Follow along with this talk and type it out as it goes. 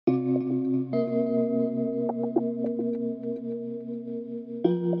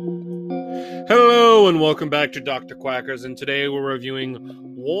and welcome back to Dr. Quackers, and today we're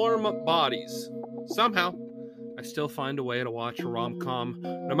reviewing Warm Bodies. Somehow, I still find a way to watch a rom-com,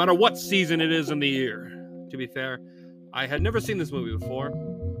 no matter what season it is in the year. To be fair, I had never seen this movie before.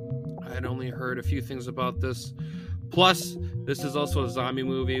 I had only heard a few things about this. Plus, this is also a zombie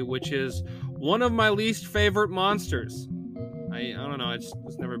movie, which is one of my least favorite monsters. I don't know, I just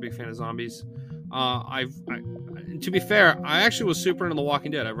was never a big fan of zombies. To be fair, I actually was super into The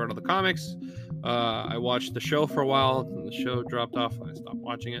Walking Dead. I've read all the comics. I watched the show for a while, and the show dropped off, and I stopped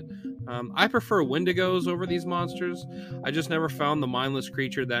watching it. I prefer Wendigos over these monsters. I just never found the mindless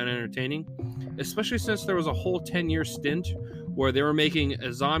creature that entertaining, especially since there was a whole 10-year stint where they were making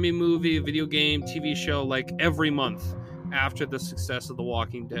a zombie movie, video game, TV show like every month after the success of The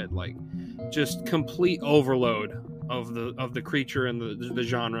Walking Dead. Like, just complete overload of the creature and the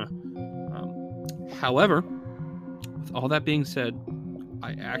genre. However, with all that being said,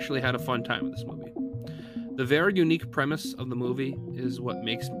 I actually had a fun time with this movie. The very unique premise of the movie is what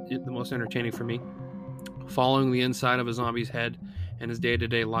makes it the most entertaining for me. Following the inside of a zombie's head and his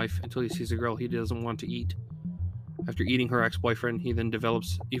day-to-day life until he sees a girl he doesn't want to eat. After eating her ex-boyfriend, he then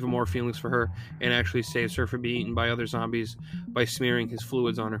develops even more feelings for her and actually saves her from being eaten by other zombies by smearing his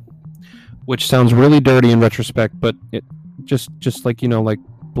fluids on her. Which sounds really dirty in retrospect, but it just like, you know, like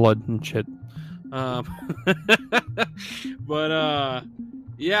blood and shit.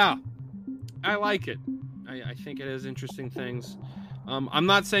 Yeah, I like it. I think it has interesting things. I'm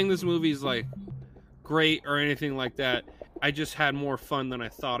not saying this movie's like great or anything like that. I just had more fun than I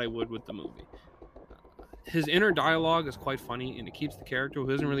thought I would with the movie. His inner dialogue is quite funny, and it keeps the character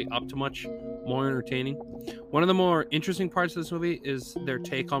who isn't really up to much more entertaining. One of the more interesting parts of this movie is their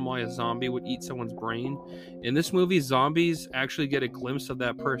take on why a zombie would eat someone's brain. In this movie, zombies actually get a glimpse of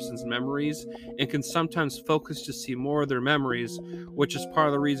that person's memories and can sometimes focus to see more of their memories, which is part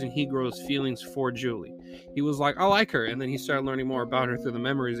of the reason he grows feelings for Julie. He was like, I like her, and then he started learning more about her through the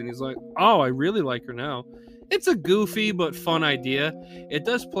memories, and he's like, oh, I really like her now. It's a goofy but fun idea. It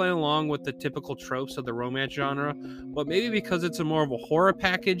does play along with the typical tropes of the romance genre, but maybe because it's a more of a horror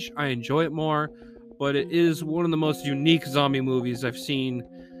package, I enjoy it more. But it is one of the most unique zombie movies I've seen,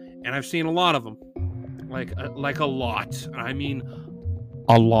 and I've seen a lot of them. Like a lot. I mean,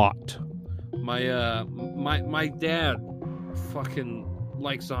 a lot. My dad fucking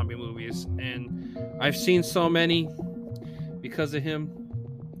likes zombie movies, and I've seen so many because of him.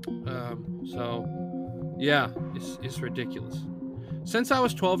 Yeah, it's ridiculous. Since I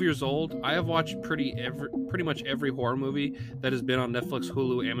was 12 years old, I have watched pretty much every horror movie that has been on Netflix,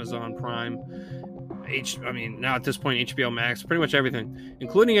 Hulu, Amazon Prime, now at this point HBO Max, pretty much everything,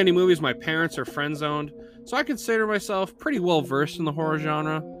 including any movies my parents or friends owned. So I consider myself pretty well versed in the horror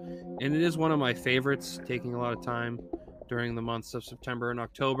genre, and it is one of my favorites, taking a lot of time during the months of September and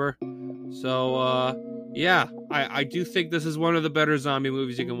October. So yeah, I do think this is one of the better zombie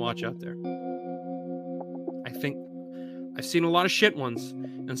movies you can watch out there. I think I've seen a lot of shit ones,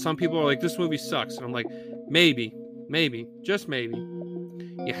 and some people are like, this movie sucks, and I'm like, maybe, just maybe,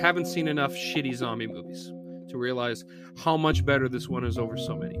 you haven't seen enough shitty zombie movies to realize how much better this one is over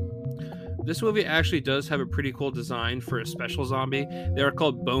so many. This movie actually does have a pretty cool design for a special zombie. They are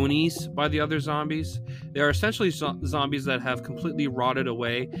called bonies by the other zombies. They are essentially zombies that have completely rotted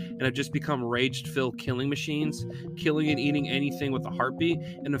away and have just become rage-filled killing machines, killing and eating anything with a heartbeat.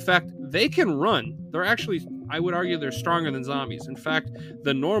 And in fact, they can run. They're actually, I would argue, they're stronger than zombies. In fact,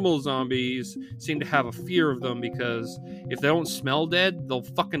 the normal zombies seem to have a fear of them because if they don't smell dead, they'll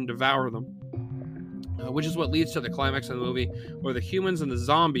fucking devour them. Which is what leads to the climax of the movie, where the humans and the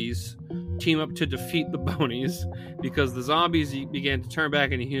zombies team up to defeat the bonies because the zombies began to turn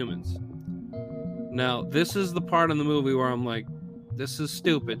back into humans. Now, this is the part in the movie where I'm like, this is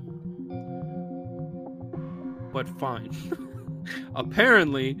stupid, but fine.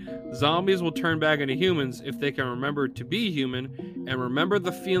 Apparently, zombies will turn back into humans if they can remember to be human and remember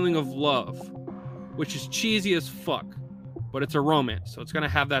the feeling of love, which is cheesy as fuck, but it's a romance, so it's going to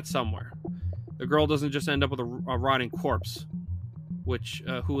have that somewhere. The girl doesn't just end up with a rotting corpse,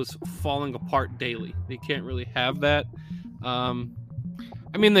 who is falling apart daily. They can't really have that. I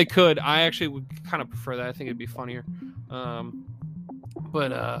mean, they could. I actually would kind of prefer that. I think it'd be funnier.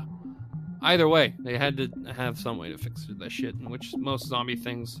 But either way, they had to have some way to fix that shit, in which most zombie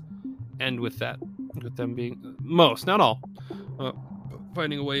things end with that. With them being... most, not all.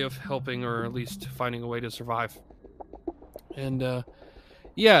 Finding a way of helping, or at least finding a way to survive. And,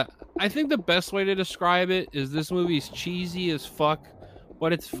 yeah, I think the best way to describe it is this movie's cheesy as fuck,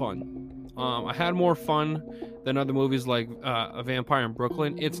 but it's fun. I had more fun than other movies like A Vampire in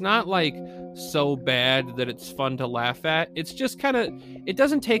Brooklyn. It's not like so bad that it's fun to laugh at. It's just kind of, it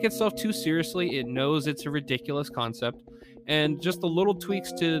doesn't take itself too seriously. It knows it's a ridiculous concept, and just the little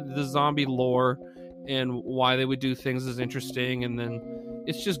tweaks to the zombie lore and why they would do things is interesting. And then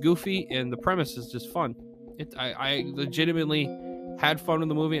it's just goofy, and the premise is just fun. I legitimately had fun with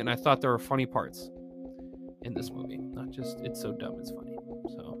the movie, and I thought there were funny parts in this movie. Not just it's so dumb it's funny.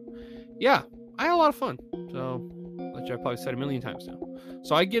 So yeah, I had a lot of fun. So, which I probably said a million times now.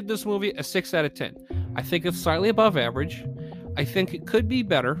 So I give this movie a 6 out of 10. I think it's slightly above average. I think it could be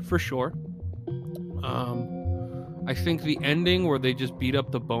better for sure. I think the ending where they just beat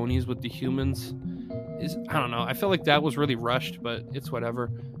up the bonies with the humans is, I don't know. I feel like that was really rushed, but it's whatever.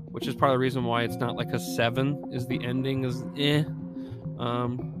 Which is part of the reason why it's not like a 7. Is the ending is eh.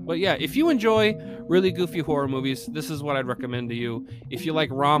 But yeah, if you enjoy really goofy horror movies, this is what I'd recommend to you. If you like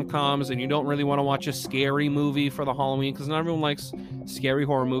rom-coms and you don't really want to watch a scary movie for the Halloween, because not everyone likes scary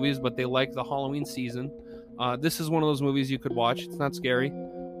horror movies, but they like the Halloween season, this is one of those movies you could watch. It's not scary.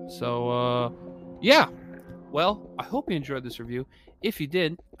 So, yeah. Well, I hope you enjoyed this review. If you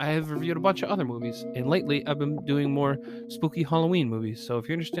did, I have reviewed a bunch of other movies, and lately I've been doing more spooky Halloween movies. So if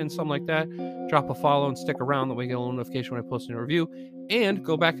you're interested in something like that, drop a follow and stick around. That way you get a little notification when I post a new review. And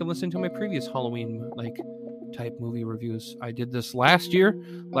go back and listen to my previous Halloween type movie reviews. I did this last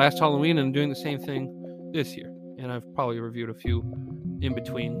Halloween, and I'm doing the same thing this year. And I've probably reviewed a few in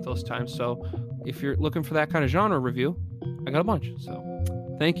between those times. So if you're looking for that kind of genre review, I got a bunch. So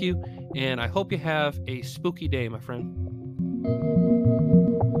thank you, and I hope you have a spooky day, my friend.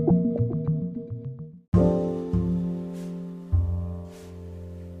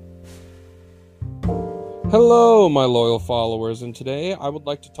 Hello, my loyal followers, and today I would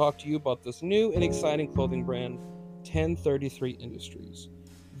like to talk to you about this new and exciting clothing brand, 1033 Industries.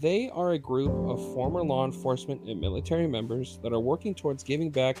 They are a group of former law enforcement and military members that are working towards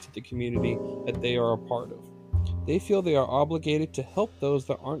giving back to the community that they are a part of. They feel they are obligated to help those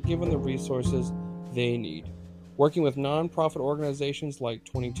that aren't given the resources they need, working with non-profit organizations like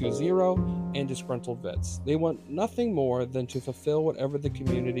 220 and Disgruntled Vets. They want nothing more than to fulfill whatever the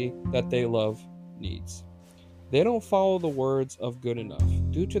community that they love needs. They don't follow the words of good enough.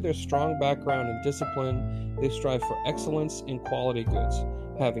 Due to their strong background and discipline, they strive for excellence in quality goods,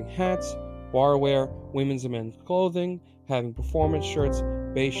 having hats, barware, women's and men's clothing, having performance shirts,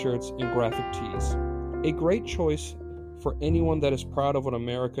 base shirts, and graphic tees. A great choice for anyone that is proud of what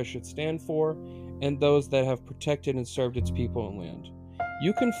America should stand for and those that have protected and served its people and land.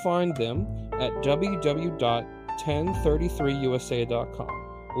 You can find them at www.1033usa.com.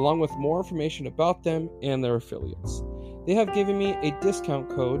 along with more information about them and their affiliates. They have given me a discount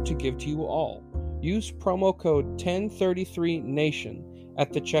code to give to you all. Use promo code 1033NATION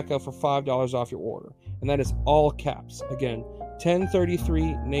at the checkout for $5 off your order. And that is all caps. Again,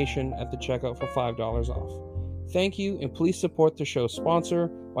 1033NATION at the checkout for $5 off. Thank you, and please support the show's sponsor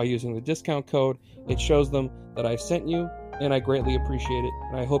by using the discount code. It shows them that I sent you, and I greatly appreciate it.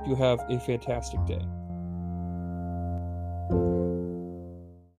 And I hope you have a fantastic day.